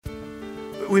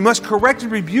We must correct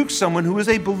and rebuke someone who is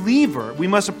a believer. We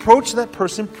must approach that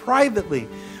person privately.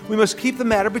 We must keep the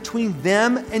matter between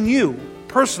them and you,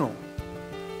 personal.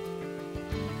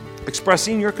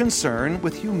 Expressing your concern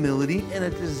with humility and a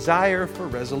desire for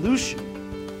resolution.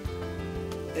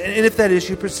 And if that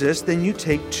issue persists, then you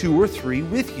take 2 or 3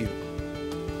 with you.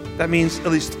 That means at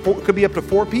least 4, it could be up to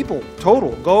 4 people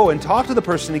total. Go and talk to the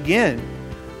person again.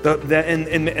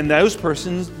 And those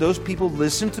people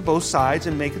listen to both sides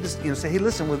and make it, say, hey,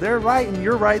 listen, well, they're right and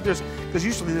you're right. Because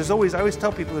usually I always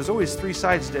tell people there's always 3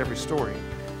 sides to every story.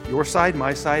 Your side,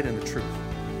 my side, and the truth.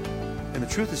 And the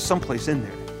truth is someplace in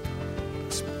there.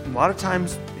 A lot of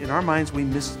times in our minds we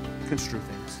misconstrue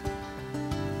things.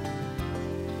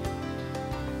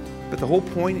 But the whole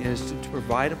point is to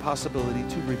provide a possibility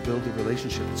to rebuild the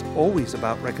relationship. It's always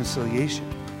about reconciliation.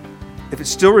 If it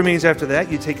still remains after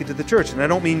that, you take it to the church. And I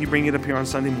don't mean you bring it up here on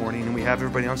Sunday morning and we have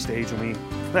everybody on stage and we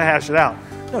hash it out.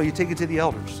 No, you take it to the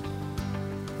elders.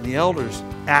 And the elders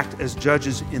act as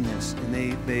judges in this. And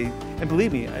and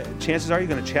believe me, chances are you're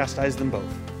going to chastise them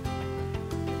both.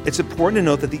 It's important to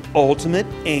note that the ultimate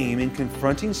aim in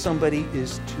confronting somebody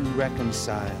is to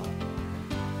reconcile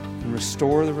and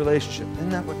restore the relationship. Isn't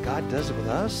that what God does with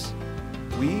us?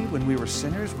 When we were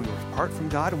sinners, we were apart from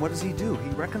God, and what does He do? He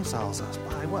reconciles us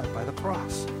by what? By the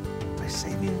cross. By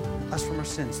saving us from our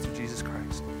sins through Jesus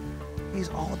Christ. He's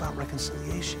all about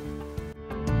reconciliation.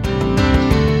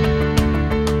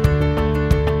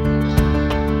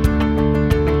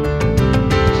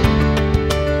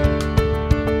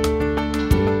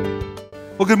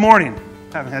 Well, good morning.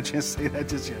 I haven't had a chance to say that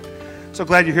just yet. So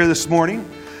glad you're here this morning.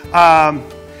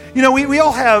 We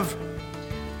all have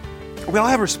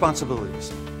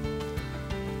responsibilities.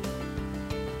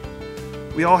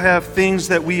 We all have things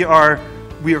that we are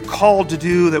called to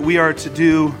do, that we are to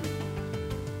do.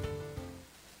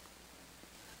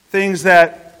 Things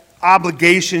that,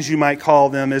 obligations you might call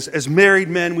them. As married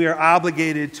men, we are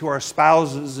obligated to our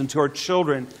spouses and to our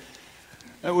children.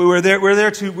 We're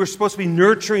supposed to be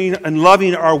nurturing and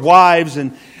loving our wives,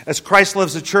 and as Christ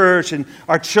loves the church, and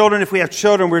our children, if we have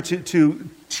children, we're to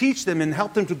teach them and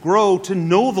help them to grow to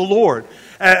know the Lord.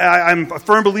 I'm a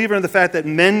firm believer in the fact that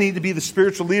men need to be the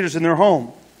spiritual leaders in their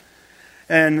home.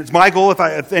 And it's my goal,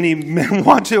 if any men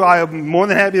want to, I am more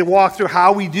than happy to walk through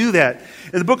how we do that.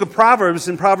 In the book of Proverbs,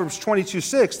 in Proverbs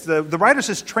 22:6, the writer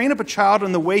says, train up a child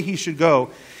in the way he should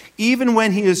go. Even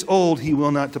when he is old, he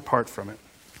will not depart from it.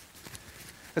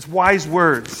 That's wise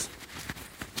words.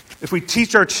 If we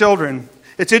teach our children,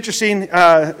 it's interesting,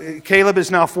 Caleb is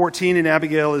now 14 and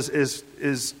Abigail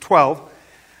is 12.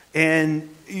 And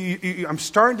I'm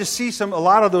starting to see a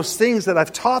lot of those things that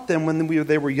I've taught them when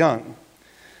they were young.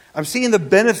 I'm seeing the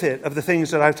benefit of the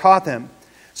things that I've taught them.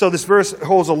 So this verse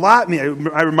holds a lot in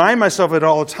me. I remind myself of it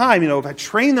all the time. If I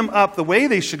train them up the way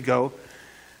they should go,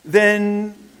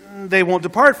 then they won't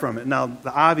depart from it. Now,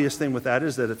 the obvious thing with that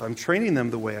is that if I'm training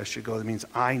them the way I should go, that means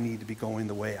I need to be going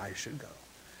the way I should go.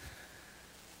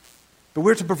 But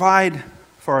we're to provide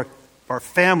for our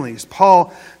families.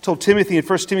 Paul told Timothy in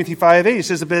 1 Timothy 5:8, he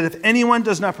says, but if anyone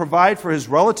does not provide for his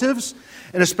relatives,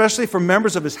 and especially for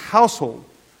members of his household,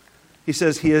 he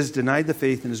says he has denied the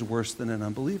faith and is worse than an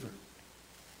unbeliever.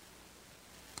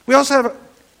 We also have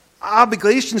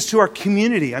obligations to our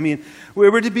community.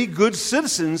 We're to be good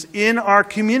citizens in our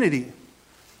community.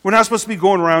 We're not supposed to be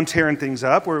going around tearing things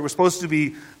up. We're supposed to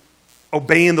be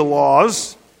obeying the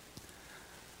laws.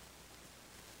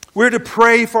 We're to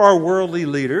pray for our worldly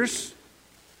leaders.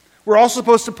 We're also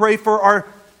supposed to pray for our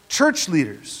church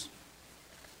leaders.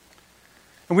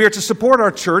 And we are to support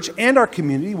our church and our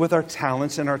community with our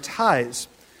talents and our tithes.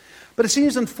 But it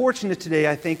seems unfortunate today,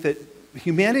 I think, that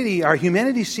our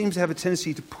humanity seems to have a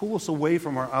tendency to pull us away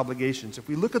from our obligations. If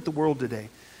we look at the world today,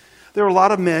 there are a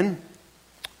lot of men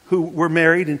who were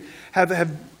married and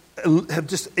have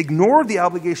just ignored the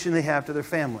obligation they have to their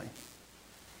family.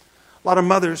 A lot of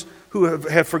mothers who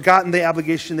have forgotten the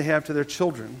obligation they have to their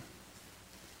children.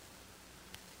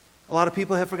 A lot of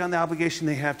people have forgotten the obligation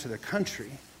they have to their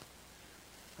country.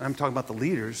 I'm talking about the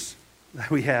leaders that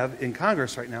we have in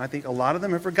Congress right now. I think a lot of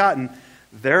them have forgotten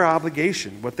their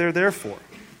obligation, what they're there for.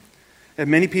 And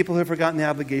many people have forgotten the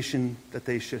obligation that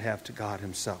they should have to God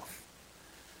Himself.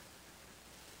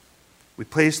 We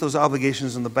place those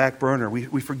obligations on the back burner.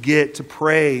 We forget to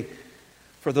pray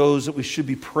for those that we should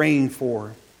be praying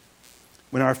for.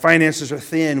 When our finances are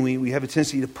thin, we have a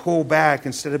tendency to pull back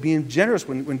instead of being generous.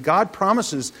 When God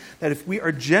promises that if we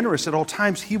are generous at all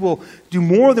times, He will do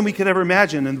more than we could ever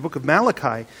imagine. In the book of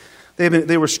Malachi,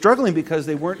 they were struggling because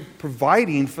they weren't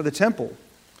providing for the temple.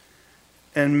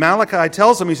 And Malachi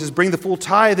tells them, he says, bring the full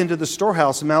tithe into the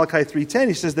storehouse. In Malachi 3:10,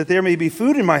 he says that there may be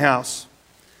food in my house.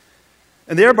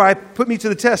 And thereby put me to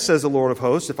the test, says the Lord of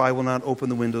hosts, if I will not open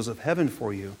the windows of heaven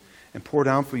for you and pour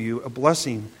down for you a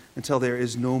blessing until there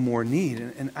is no more need.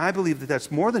 And I believe that that's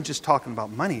more than just talking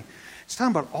about money. It's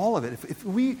talking about all of it. If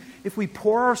we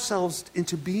pour ourselves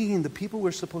into being the people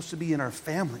we're supposed to be in our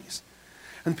families,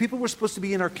 and the people we're supposed to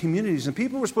be in our communities, and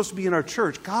people we're supposed to be in our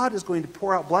church, God is going to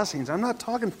pour out blessings. I'm not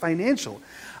talking financial.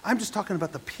 I'm just talking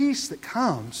about the peace that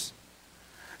comes.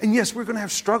 And yes, we're going to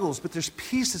have struggles, but there's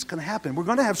peace that's going to happen. We're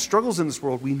going to have struggles in this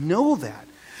world. We know that.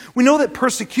 We know that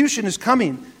persecution is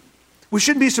coming. We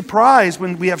shouldn't be surprised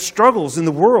when we have struggles in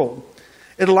the world.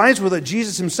 It aligns with what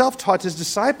Jesus himself taught his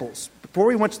disciples before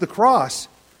he went to the cross.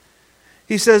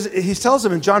 He tells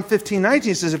them in John 15:19,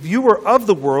 he says, if you were of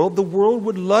the world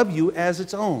would love you as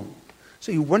its own.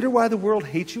 So you wonder why the world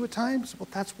hates you at times? Well,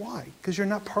 that's why, because you're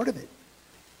not part of it.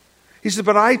 He said,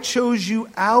 but I chose you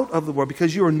out of the world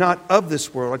because you are not of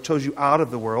this world. I chose you out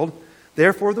of the world.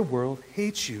 Therefore, the world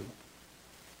hates you.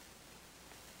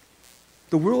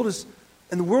 The world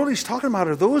he's talking about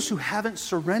are those who haven't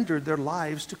surrendered their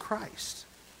lives to Christ.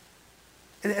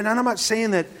 And I'm not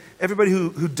saying that everybody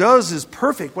who does is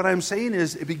perfect. What I'm saying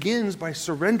is it begins by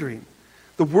surrendering.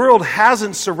 The world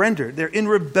hasn't surrendered. They're in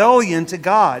rebellion to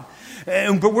God.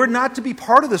 But we're not to be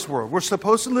part of this world. We're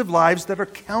supposed to live lives that are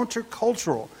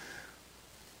countercultural.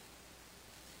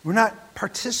 We're not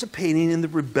participating in the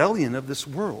rebellion of this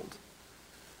world.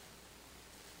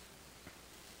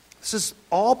 This is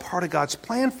all part of God's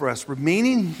plan for us,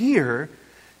 remaining here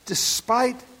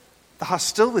despite the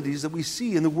hostilities that we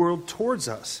see in the world towards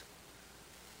us.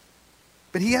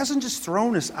 But he hasn't just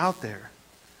thrown us out there.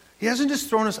 He hasn't just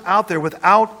thrown us out there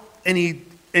without any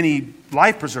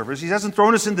life preservers. He hasn't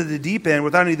thrown us into the deep end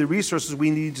without any of the resources we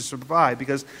need to survive,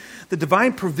 because the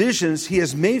divine provisions he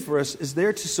has made for us is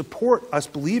there to support us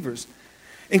believers,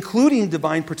 including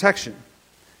divine protection.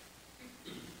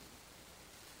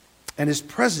 And his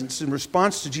presence in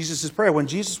response to Jesus' prayer. When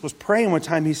Jesus was praying one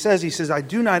time, he says, I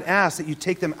do not ask that you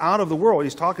take them out of the world.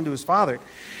 He's talking to his Father.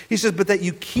 He says, but that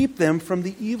you keep them from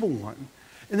the evil one.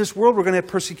 In this world, we're going to have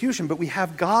persecution, but we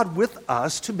have God with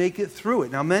us to make it through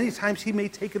it. Now, many times he may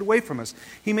take it away from us.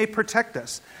 He may protect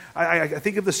us. I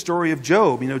think of the story of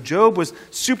Job. Job was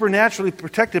supernaturally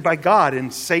protected by God,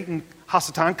 and Satan,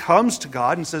 Hasatan, comes to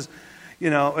God and says,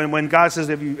 and when God says,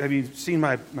 have you seen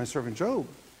my servant Job?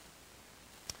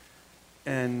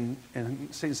 And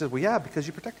Satan says, well, yeah, because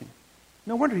you protect him.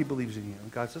 No wonder he believes in you.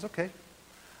 And God says, okay,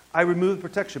 I remove the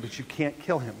protection, but you can't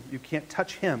kill him. You can't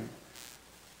touch him.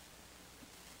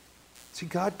 See,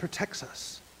 God protects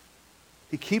us.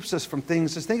 He keeps us from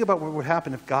things. Just think about what would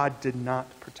happen if God did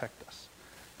not protect us.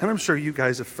 And I'm sure you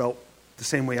guys have felt the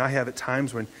same way I have at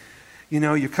times when,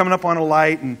 you're coming up on a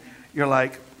light and you're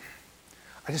like,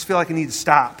 I just feel like I need to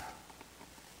stop.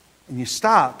 And you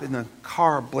stop and the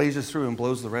car blazes through and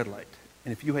blows the red light.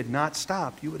 And if you had not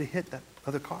stopped, you would have hit that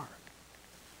other car.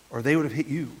 Or they would have hit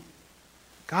you.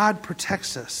 God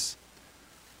protects us.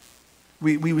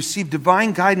 We receive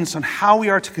divine guidance on how we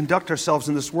are to conduct ourselves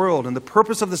in this world. And the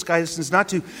purpose of this guidance is not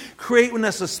to create in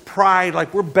us this pride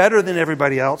like we're better than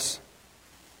everybody else.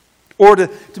 Or to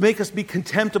make us be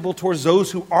contemptible towards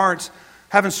those who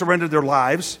haven't surrendered their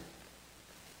lives.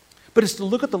 But it's to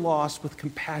look at the lost with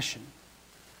compassion.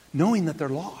 Knowing that they're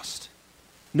lost.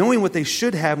 Knowing what they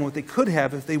should have and what they could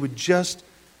have if they would just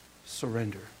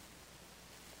surrender.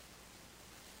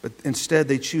 But instead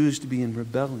they choose to be in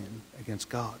rebellion against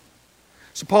God.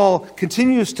 So Paul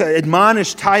continues to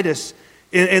admonish Titus,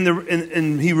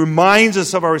 and he reminds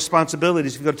us of our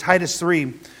responsibilities. If you go to Titus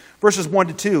 3, verses 1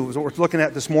 to 2 is what we're looking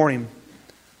at this morning.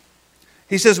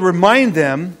 He says, remind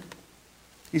them,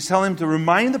 he's telling them to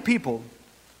remind the people,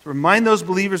 to remind those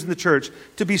believers in the church,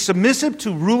 to be submissive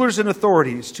to rulers and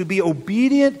authorities, to be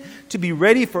obedient, to be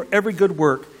ready for every good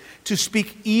work, to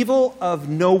speak evil of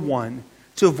no one,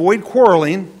 to avoid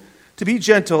quarreling, to be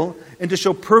gentle, and to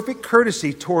show perfect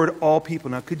courtesy toward all people.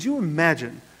 Now, could you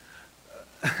imagine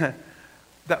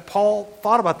that Paul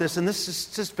thought about this, and this is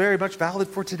just very much valid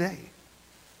for today.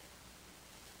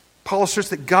 Paul asserts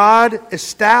that God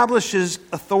establishes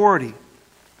authority.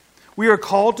 We are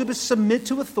called to submit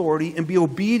to authority and be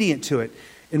obedient to it.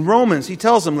 In Romans, he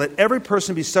tells them, let every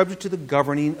person be subject to the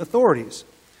governing authorities.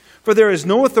 For there is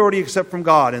no authority except from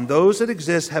God, and those that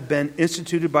exist have been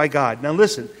instituted by God. Now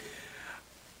listen,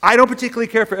 I don't particularly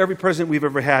care for every president we've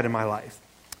ever had in my life.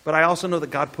 But I also know that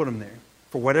God put them there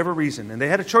for whatever reason. And they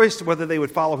had a choice to whether they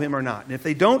would follow him or not. And if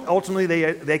they don't, ultimately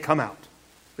they come out.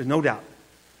 There's no doubt.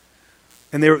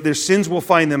 And their sins will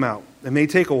find them out. It may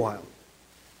take a while.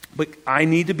 But I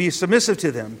need to be submissive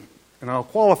to them. And I'll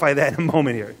qualify that in a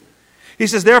moment here. He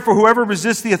says, therefore, whoever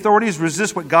resists the authorities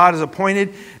resists what God has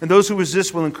appointed, and those who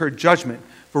resist will incur judgment.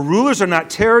 For rulers are not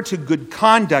terror to good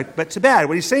conduct, but to bad.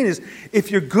 What he's saying is,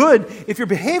 if you're good, if you're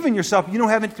behaving yourself, you don't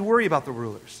have to worry about the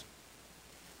rulers.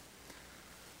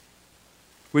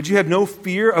 Would you have no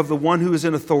fear of the one who is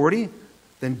in authority?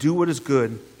 Then do what is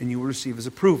good, and you will receive his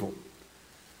approval.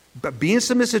 But being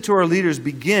submissive to our leaders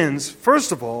begins,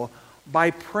 first of all,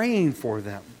 by praying for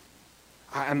them.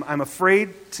 I'm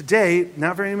afraid today,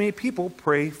 not very many people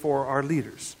pray for our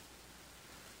leaders.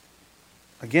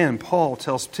 Again, Paul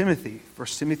tells Timothy, 1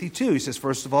 Timothy 2, he says,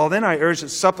 first of all, then I urge that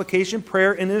supplication,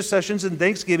 prayer, and intercessions and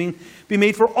thanksgiving be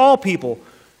made for all people.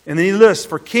 And then he lists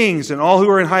for kings and all who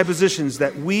are in high positions,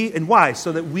 that we, and why?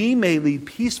 So that we may lead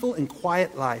peaceful and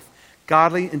quiet life,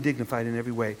 godly and dignified in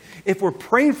every way. If we're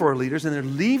praying for our leaders and they're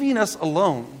leaving us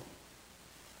alone,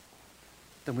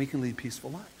 then we can lead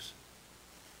peaceful lives.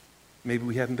 Maybe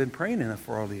we haven't been praying enough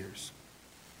for our leaders.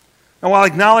 Now, while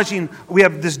acknowledging we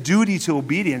have this duty to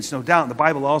obedience, no doubt, and the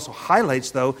Bible also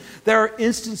highlights, though, there are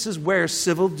instances where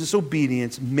civil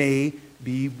disobedience may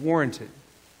be warranted,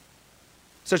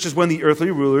 such as when the earthly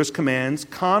ruler's commands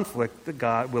conflict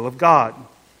the will of God.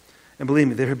 And believe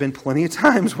me, there have been plenty of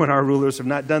times when our rulers have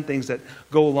not done things that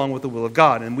go along with the will of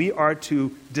God, and we are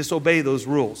to disobey those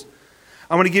rules.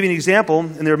 I want to give you an example,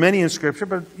 and there are many in Scripture,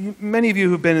 but many of you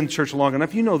who've been in church long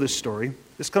enough, you know this story.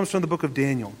 This comes from the book of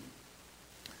Daniel.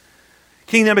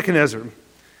 King Nebuchadnezzar, it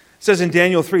says in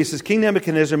Daniel 3, it says, King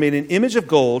Nebuchadnezzar made an image of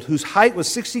gold whose height was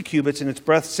 60 cubits and its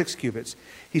breadth 6 cubits.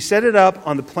 He set it up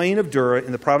on the plain of Dura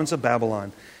in the province of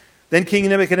Babylon. Then King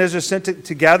Nebuchadnezzar sent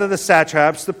to gather the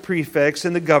satraps, the prefects,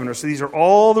 and the governors. So these are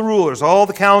all the rulers, all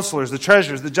the counselors, the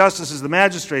treasurers, the justices, the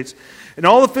magistrates, and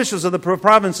all officials of the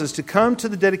provinces to come to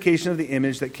the dedication of the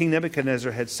image that King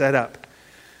Nebuchadnezzar had set up.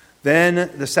 Then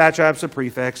the satraps, the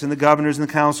prefects, and the governors, and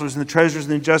the counselors, and the treasurers,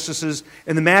 and the justices,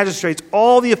 and the magistrates,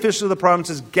 all the officials of the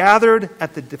provinces gathered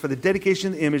for the dedication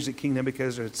of the image that King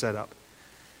Nebuchadnezzar had set up.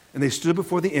 And they stood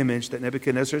before the image that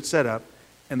Nebuchadnezzar had set up,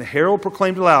 and the herald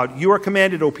proclaimed aloud, You are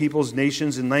commanded, O peoples,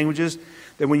 nations, and languages,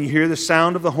 that when you hear the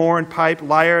sound of the horn, pipe,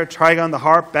 lyre, trigon, the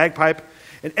harp, bagpipe,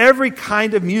 and every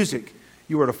kind of music,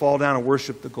 you are to fall down and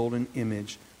worship the golden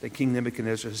image that King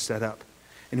Nebuchadnezzar has set up.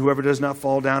 And whoever does not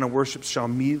fall down and worship shall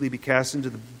immediately be cast into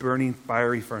the burning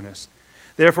fiery furnace.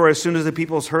 Therefore, as soon as the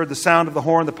peoples heard the sound of the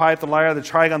horn, the pipe, the lyre, the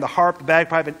trigon, the harp, the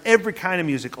bagpipe, and every kind of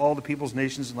music, all the peoples,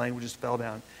 nations, and languages fell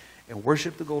down and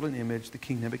worshiped the golden image that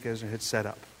King Nebuchadnezzar had set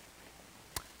up.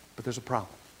 But there's a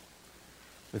problem.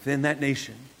 Within that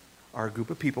nation are a group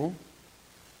of people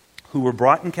who were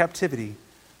brought in captivity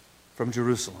from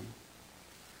Jerusalem.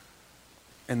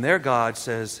 And their God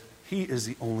says he is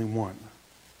the only one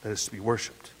that is to be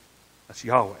worshipped. That's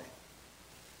Yahweh.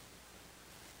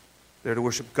 They're to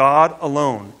worship God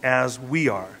alone, as we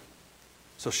are.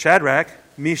 So Shadrach,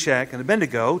 Meshach, and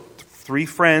Abednego, 3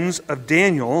 friends of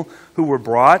Daniel who were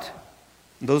brought,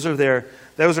 those are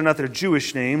not their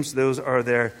Jewish names, those are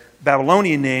their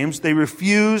Babylonian names. They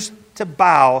refuse to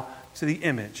bow to the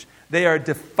image. They are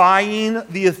defying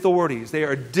the authorities. They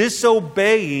are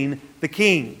disobeying the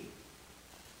king.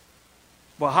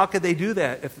 Well, how could they do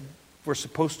that if we're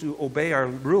supposed to obey our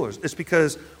rulers? It's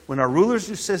because when our rulers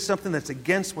do say something that's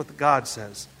against what God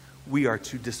says, we are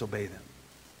to disobey them.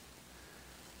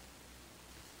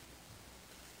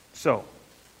 So,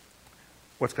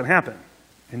 what's going to happen?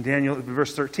 In Daniel,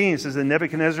 verse 13, it says that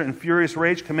Nebuchadnezzar, in furious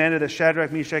rage, commanded that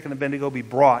Shadrach, Meshach, and Abednego be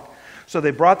brought. So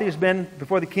they brought these men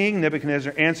before the king.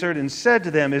 Nebuchadnezzar answered and said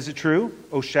to them, Is it true,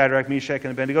 O Shadrach, Meshach,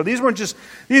 and Abednego? These weren't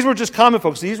just common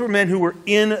folks. These were men who were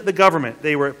in the government.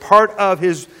 They were part of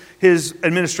his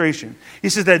administration. He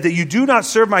says that you do not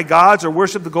serve my gods or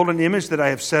worship the golden image that I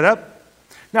have set up.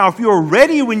 Now, if you are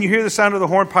ready when you hear the sound of the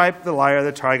hornpipe, the lyre,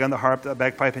 the trigon, the harp, the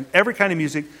bagpipe, and every kind of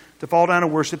music to fall down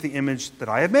and worship the image that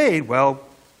I have made, well,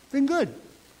 then good.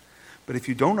 But if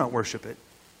you do not worship it,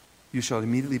 you shall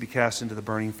immediately be cast into the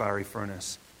burning fiery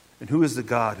furnace. And who is the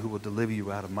God who will deliver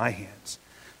you out of my hands?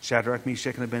 Shadrach,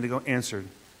 Meshach, and Abednego answered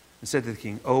and said to the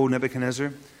king, O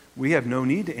Nebuchadnezzar, we have no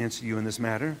need to answer you in this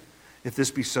matter. If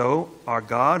this be so, our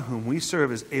God, whom we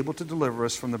serve, is able to deliver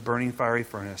us from the burning fiery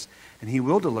furnace, and he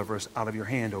will deliver us out of your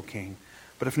hand, O king.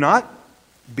 But if not,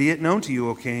 be it known to you,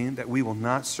 O king, that we will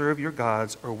not serve your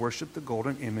gods or worship the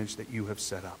golden image that you have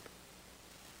set up.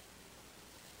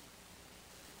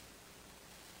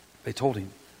 They told him,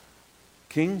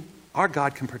 King, our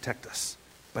God can protect us.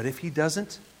 But if he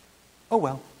doesn't, oh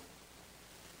well.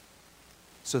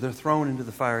 So they're thrown into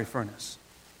the fiery furnace.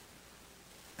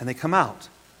 And they come out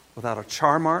without a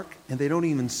char mark, and they don't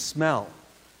even smell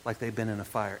like they've been in a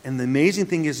fire. And the amazing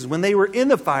thing is when they were in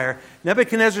the fire,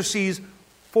 Nebuchadnezzar sees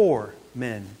 4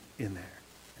 men in there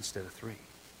instead of 3.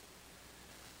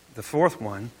 The 4th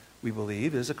one we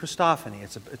believe, is a Christophany.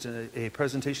 It's a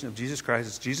presentation of Jesus Christ.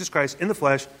 It's Jesus Christ in the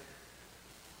flesh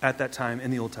at that time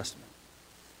in the Old Testament.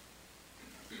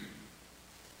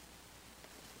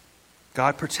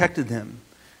 God protected them.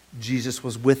 Jesus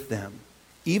was with them,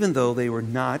 even though they were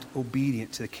not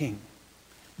obedient to the king.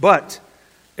 But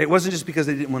it wasn't just because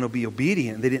they didn't want to be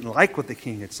obedient. They didn't like what the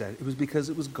king had said. It was because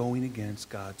it was going against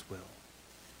God's will.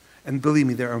 And believe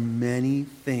me, there are many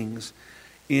things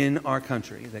in our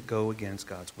country that go against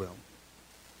God's will.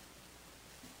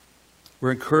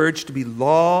 We're encouraged to be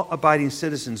law-abiding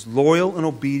citizens, loyal and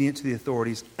obedient to the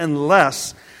authorities,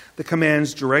 unless the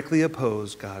commands directly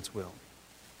oppose God's will.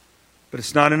 But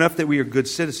it's not enough that we are good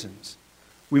citizens.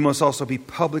 We must also be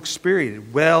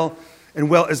public-spirited,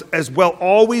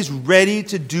 always ready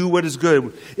to do what is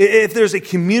good. If there's a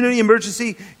community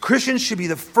emergency, Christians should be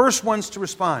the first ones to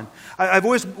respond. I've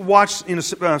always watched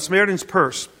Samaritan's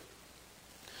Purse.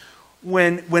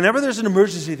 Whenever there's an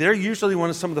emergency, they're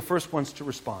usually some of the first ones to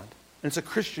respond. And it's a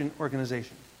Christian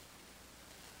organization.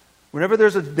 Whenever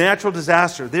there's a natural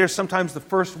disaster, they're sometimes the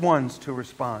first ones to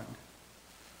respond.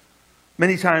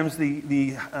 Many times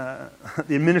the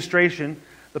administration,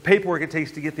 the paperwork it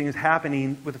takes to get things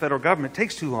happening with the federal government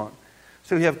takes too long.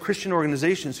 So you have Christian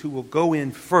organizations who will go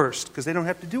in first because they don't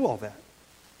have to do all that.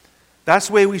 That's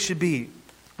the way we should be,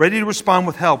 ready to respond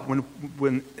with help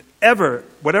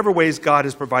whatever ways God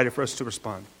has provided for us to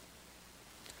respond.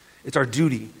 It's our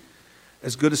duty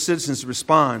as good as citizens to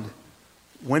respond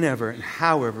whenever and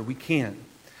however we can.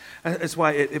 That's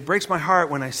why it breaks my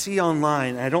heart when I see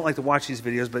online, and I don't like to watch these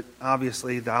videos, but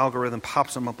obviously the algorithm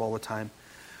pops them up all the time,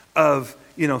 of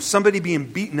somebody being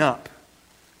beaten up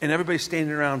and everybody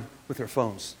standing around with their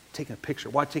phones, taking a picture,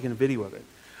 taking a video of it.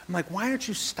 I'm like, why aren't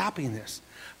you stopping this?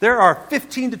 There are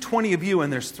 15 to 20 of you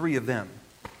and there's 3 of them.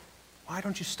 Why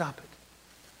don't you stop it?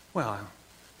 Well,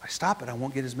 if I stop it, I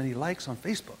won't get as many likes on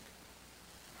Facebook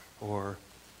or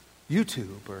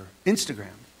YouTube or Instagram.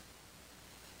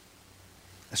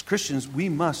 As Christians, we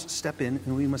must step in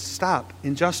and we must stop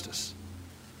injustice.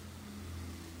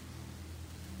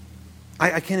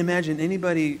 I can't imagine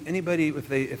anybody if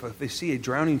they see a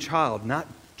drowning child not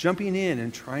jumping in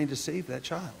and trying to save that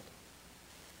child.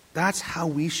 That's how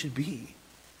we should be.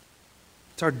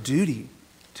 It's our duty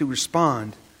to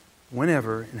respond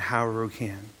whenever and however we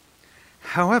can.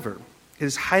 However, it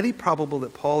is highly probable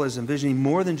that Paul is envisioning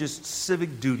more than just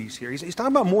civic duties here. He's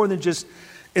talking about more than just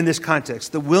in this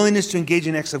context. The willingness to engage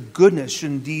in acts of goodness should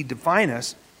indeed define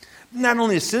us, not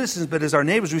only as citizens, but as our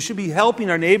neighbors. We should be helping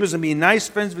our neighbors and being nice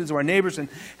friends to our neighbors and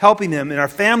helping them, and our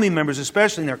family members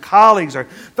especially, and their colleagues, our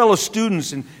fellow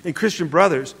students and Christian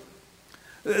brothers.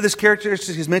 This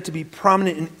characteristic is meant to be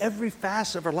prominent in every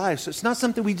facet of our lives. So it's not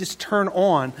something we just turn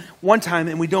on one time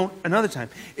and we don't another time.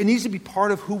 It needs to be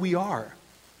part of who we are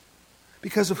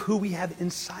because of who we have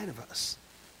inside of us.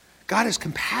 God is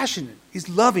compassionate. He's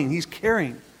loving. He's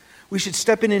caring. We should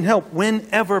step in and help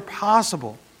whenever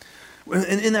possible.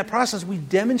 And in that process, we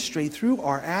demonstrate through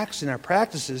our acts and our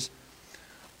practices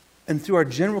and through our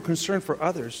general concern for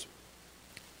others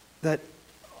that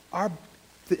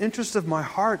the interest of my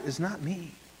heart is not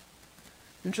me.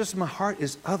 The interest of my heart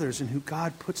is others and who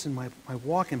God puts in my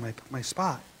walk and my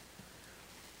spot.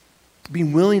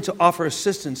 Being willing to offer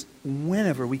assistance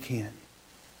whenever we can.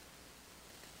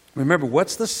 Remember,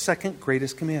 what's the second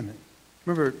greatest commandment?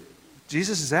 Remember,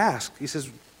 Jesus is asked. He says,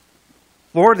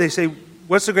 Lord, they say,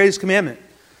 what's the greatest commandment?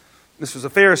 This was a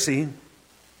Pharisee,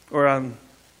 or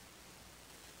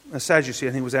a Sadducee,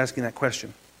 I think, was asking that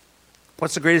question.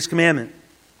 What's the greatest commandment?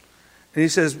 And he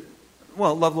says,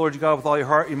 well, love the Lord your God with all your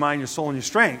heart, your mind, your soul, and your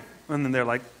strength. And then they're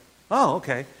like, oh,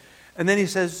 okay. And then he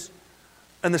says,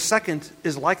 and the second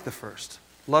is like the first.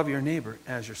 Love your neighbor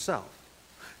as yourself.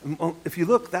 If you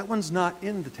look, that one's not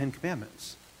in the Ten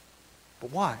Commandments.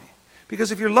 But why?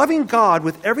 Because if you're loving God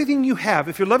with everything you have,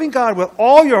 if you're loving God with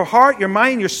all your heart, your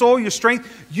mind, your soul, your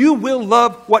strength, you will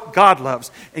love what God loves.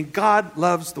 And God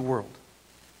loves the world.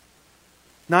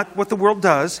 Not what the world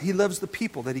does. He loves the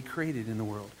people that He created in the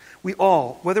world. We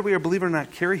all, whether we are believer or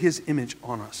not, carry His image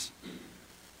on us.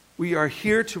 We are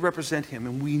here to represent Him,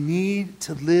 and we need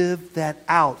to live that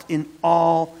out in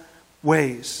all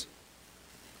ways.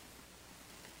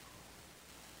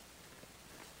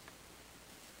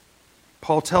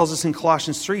 Paul tells us in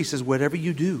Colossians 3, he says, whatever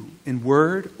you do, in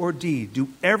word or deed, do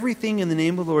everything in the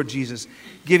name of the Lord Jesus,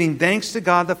 giving thanks to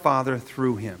God the Father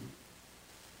through Him.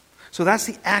 So that's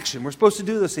the action. We're supposed to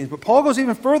do those things. But Paul goes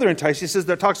even further in Titus. He says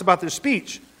that talks about their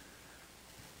speech.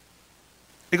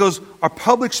 It goes, our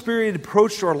public-spirited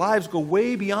approach to our lives go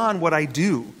way beyond what I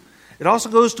do. It also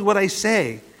goes to what I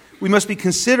say. We must be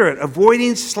considerate,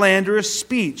 avoiding slanderous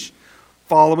speech.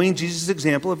 following Jesus'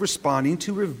 example of responding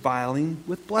to reviling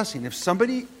with blessing. If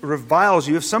somebody reviles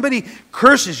you, if somebody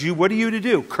curses you, what are you to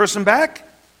do? Curse them back?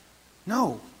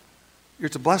 No. You're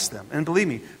to bless them. And believe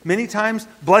me, many times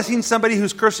blessing somebody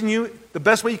who's cursing you, the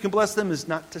best way you can bless them is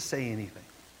not to say anything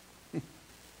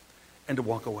and to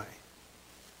walk away.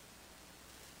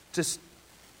 Just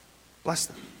bless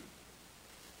them.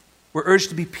 We're urged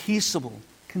to be peaceable,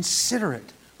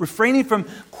 considerate, refraining from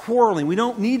quarreling. We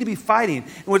don't need to be fighting.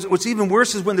 And what's even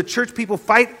worse is when the church people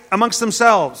fight amongst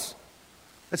themselves.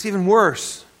 That's even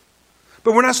worse.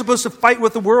 But we're not supposed to fight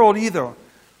with the world either.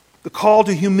 The call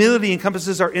to humility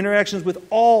encompasses our interactions with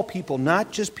all people,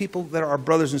 not just people that are our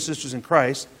brothers and sisters in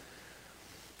Christ.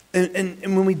 And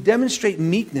when we demonstrate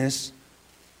meekness,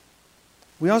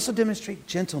 we also demonstrate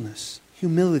gentleness,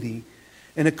 humility,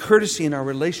 and a courtesy in our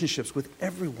relationships with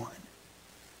everyone.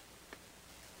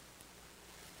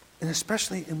 And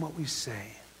especially in what we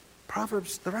say.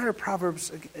 Proverbs, the writer of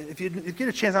Proverbs, if you get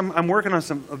a chance, I'm working on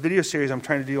a video series I'm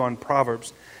trying to do on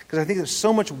Proverbs, because I think there's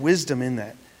so much wisdom in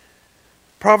that.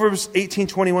 Proverbs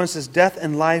 18:21 says, "Death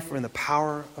and life are in the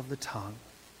power of the tongue."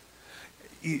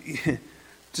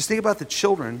 Just think about the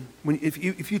children.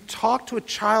 If you talk to a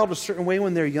child a certain way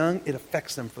when they're young, it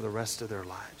affects them for the rest of their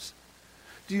lives.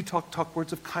 Do you talk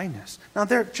words of kindness? Now,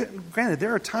 granted,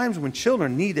 there are times when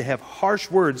children need to have harsh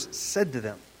words said to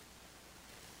them.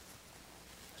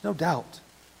 There's no doubt.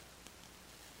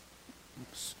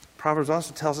 Proverbs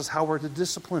also tells us how we're to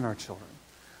discipline our children.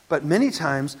 But many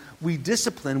times, we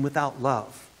discipline without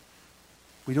love.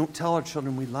 We don't tell our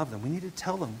children we love them. We need to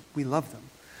tell them we love them.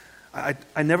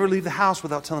 I never leave the house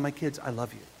without telling my kids, I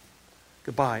love you.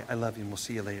 Goodbye, I love you, and we'll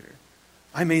see you later.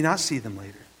 I may not see them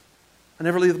later. I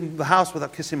never leave the house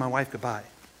without kissing my wife goodbye.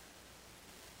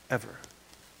 Ever.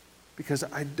 Because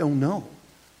I don't know.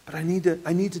 But I need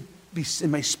to be, in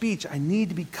my speech, I need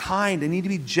to be kind. I need to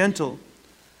be gentle.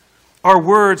 Our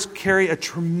words carry a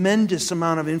tremendous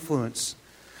amount of influence.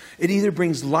 It either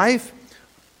brings life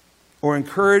or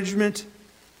encouragement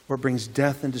or brings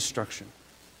death and destruction.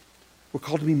 We're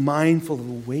called to be mindful of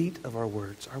the weight of our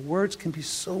words. Our words can be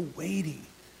so weighty.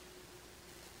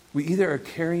 We either are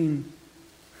carrying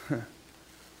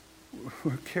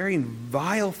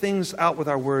vile things out with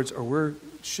our words, or we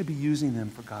should be using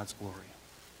them for God's glory.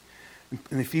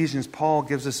 In Ephesians, Paul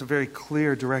gives us a very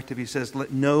clear directive. He says,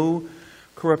 "Let no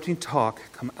corrupting talk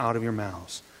come out of your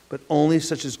mouths, but only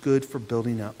such as good for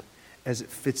building up, as it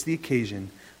fits the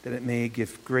occasion, that it may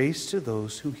give grace to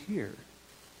those who hear."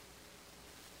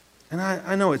 And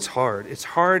I know it's hard. It's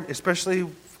hard, especially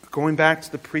going back to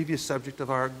the previous subject of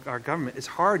our government. It's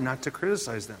hard not to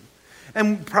criticize them.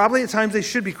 And probably at times they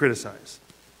should be criticized.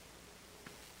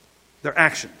 Their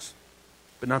actions,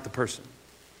 but not the person.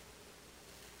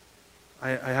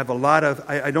 I have a lot of,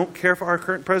 I don't care for our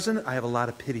current president. I have a lot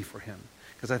of pity for him,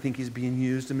 because I think he's being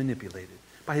used and manipulated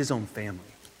by his own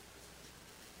family.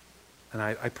 And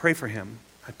I pray for him.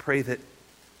 I pray that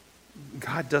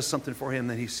God does something for him,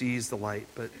 that he sees the light.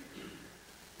 But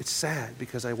it's sad,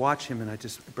 because I watch him and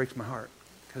it breaks my heart,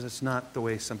 because it's not the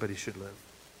way somebody should live.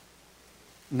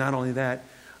 Not only that,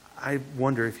 I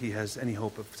wonder if he has any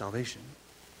hope of salvation.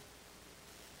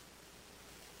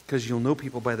 Because you'll know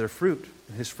people by their fruit,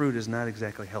 and his fruit is not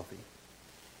exactly healthy.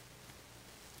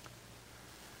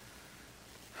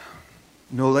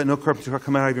 Let no corrupting talk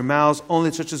come out of your mouths,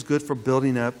 only such as good for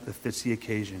building up that fits the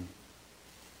occasion.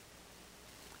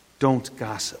 Don't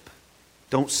gossip.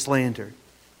 Don't slander.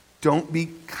 Don't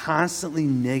be constantly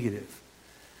negative.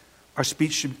 Our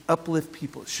speech should uplift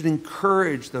people. It should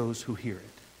encourage those who hear it.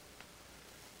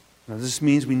 Now, this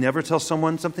means we never tell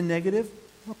someone something negative?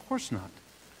 Well, of course not.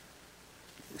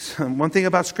 One thing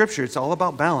about Scripture, it's all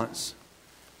about balance.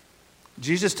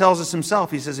 Jesus tells us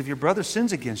himself, he says, if your brother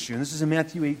sins against you, and this is in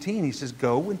Matthew 18, he says,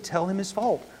 go and tell him his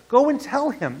fault. Go and tell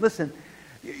him, listen,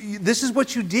 this is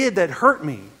what you did that hurt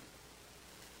me.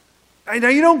 Now,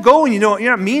 you don't go and you're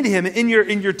not mean to him, and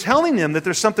you're telling him that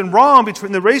there's something wrong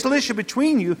between the relationship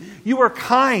between you. You are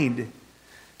kind.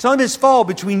 Tell him his fault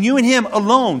between you and him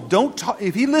alone. Don't talk.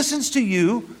 If he listens to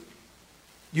you,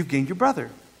 you've gained your brother.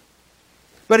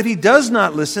 But if he does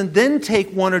not listen, then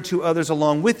take one or two others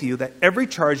along with you, that every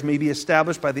charge may be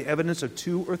established by the evidence of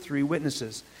 2 or 3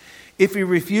 witnesses. If he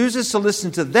refuses to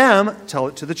listen to them, tell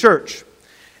it to the church.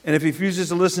 And if he refuses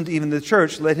to listen to even the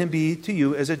church, let him be to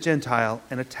you as a Gentile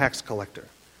and a tax collector.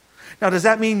 Now, does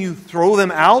that mean you throw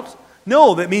them out?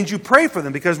 No, that means you pray for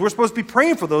them, because we're supposed to be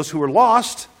praying for those who are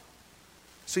lost.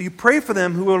 So you pray for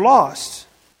them who are lost.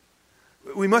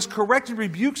 We must correct and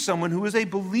rebuke someone who is a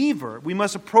believer. We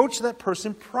must approach that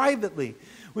person privately.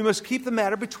 We must keep the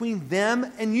matter between them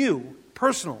and you,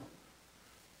 personal.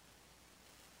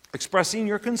 expressing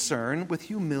your concern with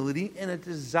humility and a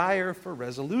desire for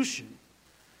resolution.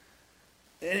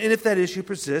 And if that issue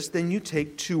persists, then you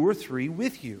take 2 or 3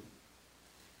 with you.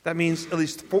 That means at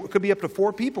least 4, it could be up to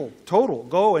 4 people total.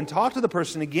 Go and talk to the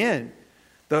person again.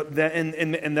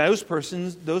 And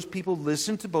those people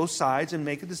listen to both sides and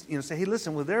make it, say, hey,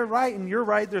 listen, well, they're right and you're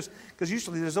right. Because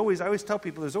usually I always tell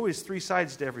people there's always 3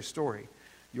 sides to every story.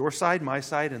 Your side, my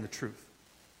side, and the truth.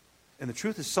 And the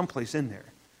truth is someplace in there.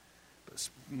 But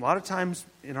a lot of times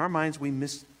in our minds we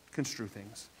misconstrue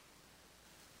things.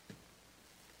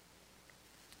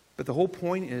 But the whole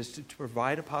point is to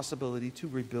provide a possibility to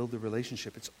rebuild the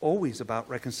relationship. It's always about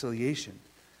reconciliation.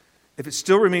 If it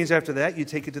still remains after that, you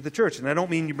take it to the church. And I don't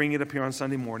mean you bring it up here on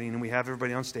Sunday morning and we have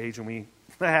everybody on stage and we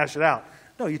hash it out.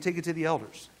 No, you take it to the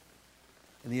elders.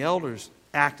 And the elders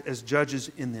act as judges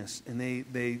in this. And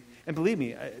and believe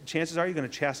me, chances are you're going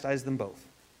to chastise them both.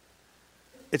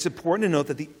 It's important to note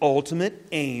that the ultimate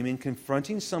aim in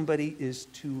confronting somebody is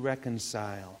to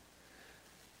reconcile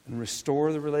and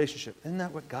restore the relationship. Isn't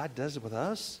that what God does with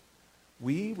us?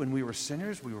 When we were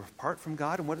sinners, we were apart from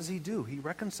God, and what does He do? He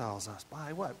reconciles us.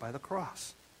 By what? By the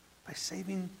cross. By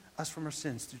saving us from our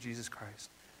sins through Jesus Christ.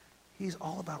 He's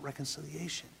all about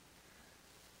reconciliation.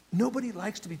 Nobody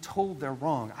likes to be told they're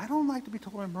wrong. I don't like to be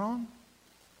told I'm wrong.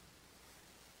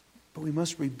 But we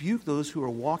must rebuke those who are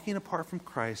walking apart from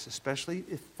Christ, especially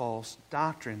if false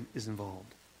doctrine is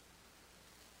involved.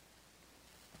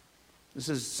 This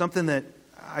is something that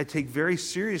I take very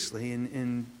seriously,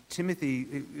 and Timothy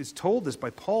is told this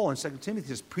by Paul in 2 Timothy. He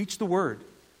says, preach the word.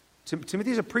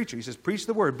 Timothy is a preacher. He says, preach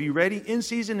the word. Be ready in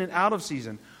season and out of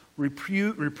season.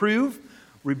 Reprove,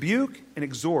 rebuke, and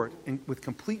exhort with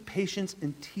complete patience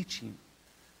and teaching.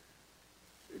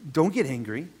 Don't get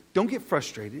angry. Don't get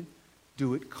frustrated.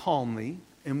 Do it calmly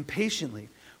and patiently.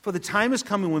 For the time is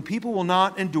coming when people will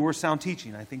not endure sound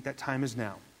teaching. I think that time is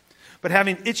now. But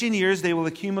having itching ears, they will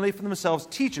accumulate for themselves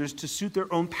teachers to suit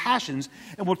their own passions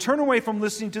and will turn away from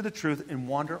listening to the truth and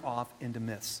wander off into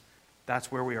myths.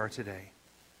 That's where we are today.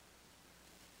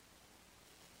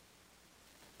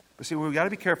 But see, we've got to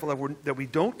be careful that we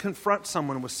don't confront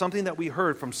someone with something that we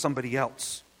heard from somebody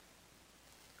else.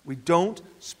 We don't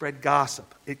spread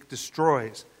gossip. It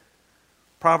destroys.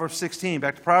 Proverbs 16,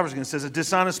 back to Proverbs again, says, a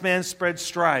dishonest man spreads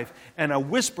strife, and a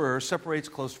whisperer separates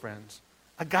close friends.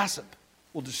 A gossip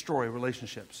will destroy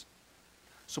relationships.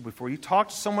 So before you talk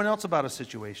to someone else about a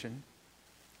situation,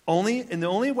 the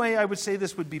only way I would say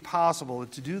this would be possible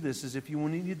to do this is if you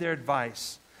need their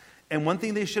advice. And one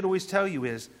thing they should always tell you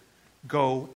is,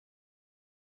 go.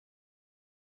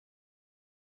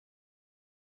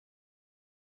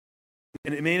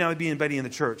 And it may not be anybody in the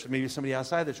church. It may be somebody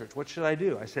outside the church. What should I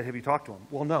do? I said, have you talked to them?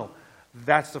 Well, no.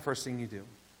 That's the first thing you do.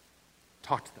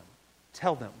 Talk to them.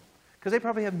 Tell them. Because they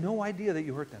probably have no idea that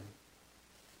you hurt them.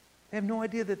 They have no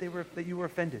idea that you were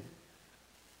offended.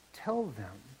 Tell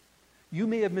them. You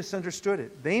may have misunderstood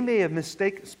it. They may have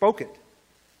spoke it.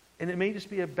 And it may just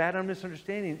be a bad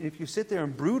misunderstanding. If you sit there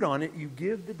and brood on it, you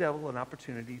give the devil an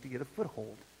opportunity to get a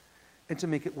foothold and to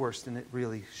make it worse than it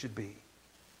really should be.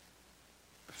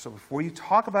 So before you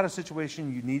talk about a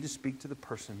situation, you need to speak to the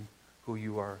person who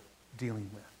you are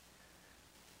dealing with.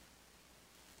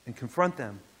 And confront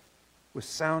them with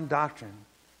sound doctrine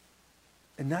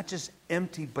and not just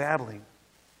empty babbling.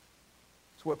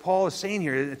 So what Paul is saying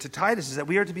here to Titus is that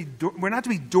we're not to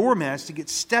be doormats to get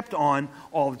stepped on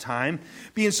all the time,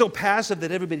 being so passive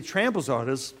that everybody tramples on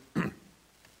us,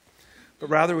 but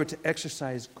rather we're to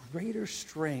exercise greater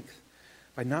strength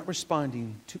by not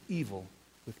responding to evil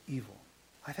with evil.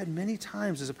 I've had many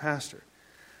times as a pastor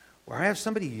where I have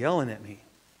somebody yelling at me,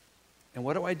 and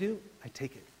what do? I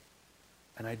take it,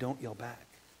 and I don't yell back.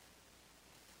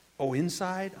 Oh,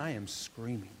 inside, I am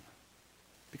screaming.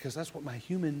 Because that's what my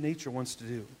human nature wants to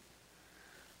do.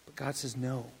 But God says,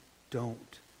 no,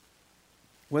 don't.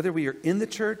 Whether we are in the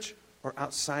church or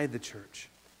outside the church,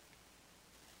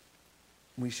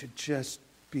 we should just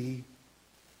be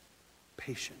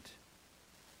patient.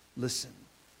 Listen.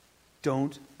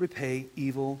 Don't repay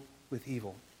evil with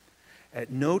evil. At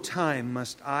no time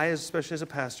must I, especially as a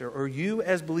pastor, or you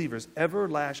as believers, ever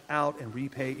lash out and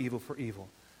repay evil for evil.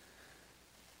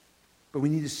 But we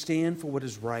need to stand for what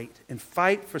is right and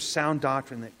fight for sound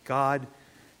doctrine that God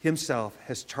Himself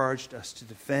has charged us to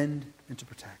defend and to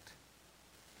protect.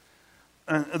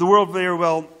 The world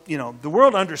the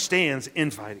world understands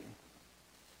infighting.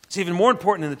 It's even more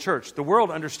important in the church. The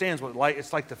world understands what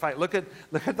it's like to fight. Look at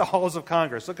the halls of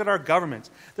Congress. Look at our governments.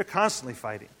 They're constantly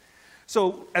fighting.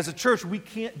 So as a church, we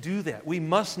can't do that. We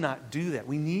must not do that.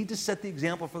 We need to set the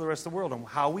example for the rest of the world on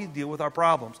how we deal with our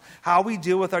problems, how we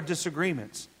deal with our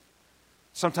disagreements.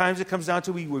 Sometimes it comes down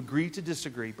to we agree to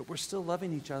disagree, but we're still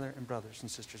loving each other and brothers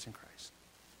and sisters in Christ.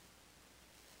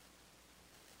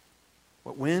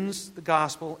 What wins the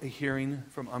gospel, a hearing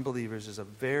from unbelievers, is the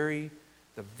very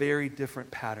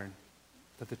different pattern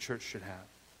that the church should have.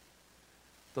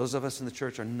 Those of us in the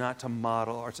church are not to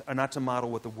model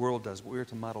what the world does, but we are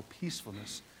to model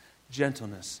peacefulness,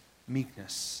 gentleness,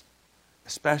 meekness,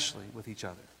 especially with each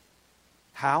other.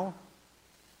 How?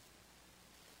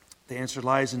 The answer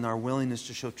lies in our willingness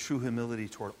to show true humility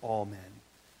toward all men.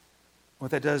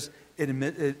 What that does,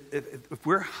 if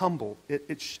we're humble,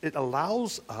 it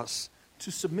allows us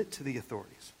to submit to the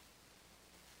authorities.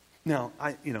 Now,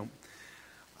 I've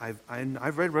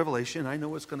read Revelation. I know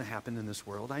what's going to happen in this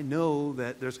world. I know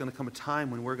that there's going to come a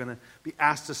time when we're going to be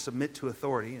asked to submit to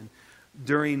authority. And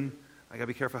I got to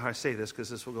be careful how I say this because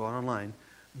this will go on online.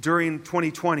 During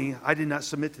 2020, I did not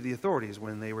submit to the authorities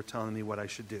when they were telling me what I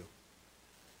should do.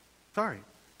 Sorry,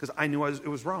 because I knew it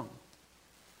was wrong.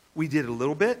 We did a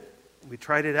little bit. We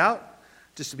tried it out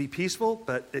just to be peaceful,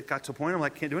 but it got to a point I'm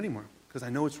like, can't do it anymore because I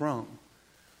know it's wrong.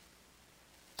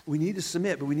 We need to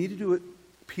submit, but we need to do it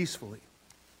peacefully.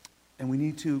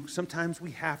 And sometimes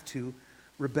we have to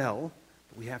rebel,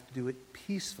 but we have to do it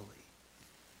peacefully.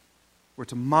 We're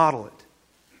to model it.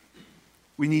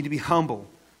 We need to be humble,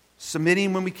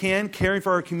 submitting when we can, caring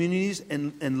for our communities,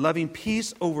 and loving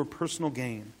peace over personal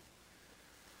gain.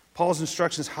 Paul's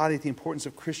instructions highlight the importance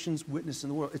of Christians' witness in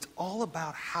the world. It's all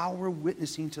about how we're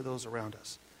witnessing to those around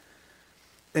us.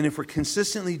 And if we're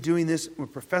consistently doing this, we're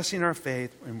professing our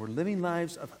faith, and we're living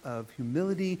lives of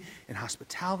humility and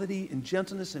hospitality and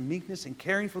gentleness and meekness and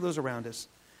caring for those around us,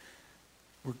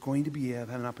 we're going to have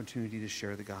an opportunity to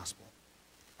share the gospel.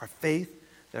 Our faith,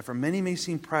 that for many may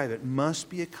seem private, must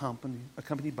be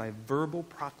accompanied by verbal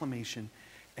proclamation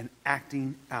and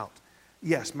acting out.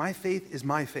 Yes, my faith is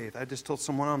my faith. I just told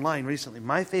someone online recently,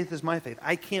 my faith is my faith.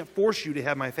 I can't force you to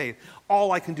have my faith.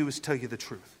 All I can do is tell you the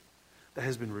truth that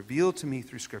has been revealed to me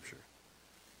through Scripture.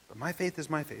 But my faith is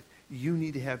my faith. You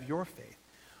need to have your faith.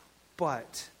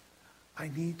 But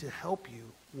I need to help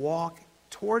you walk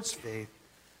towards faith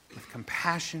with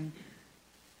compassion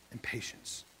and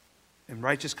patience and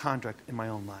righteous conduct in my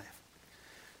own life.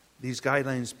 These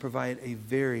guidelines provide a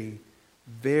very,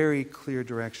 very clear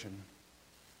direction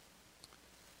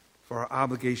for our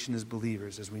obligation as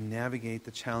believers as we navigate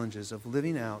the challenges of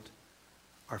living out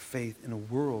our faith in a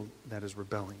world that is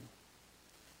rebelling.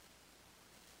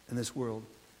 And this world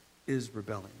is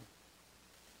rebelling.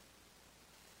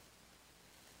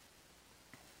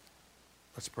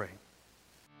 Let's pray.